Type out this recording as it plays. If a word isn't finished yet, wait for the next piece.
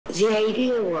The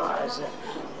idea was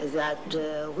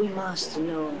that we must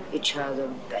know each other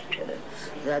better,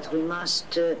 that we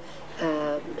must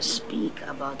speak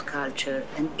about culture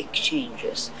and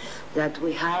exchanges, that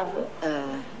we have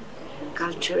a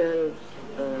cultural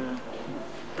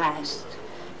past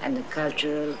and a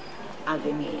cultural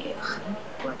avenir,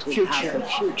 what we have a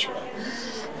future,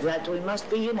 that we must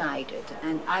be united.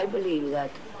 And I believe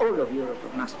that all of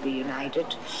Europe must be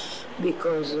united,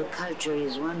 because culture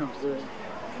is one of the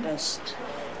best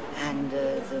and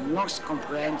the most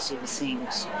comprehensive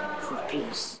things for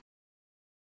peace.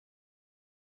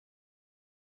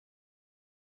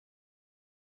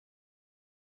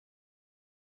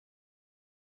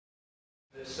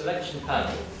 The selection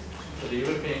panel for the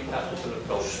European Capital of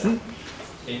Culture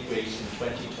in Greece in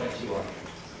 2021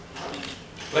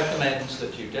 recommends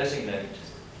that you designate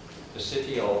the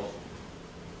city of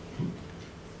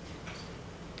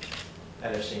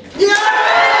Elefsina.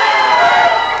 Yeah!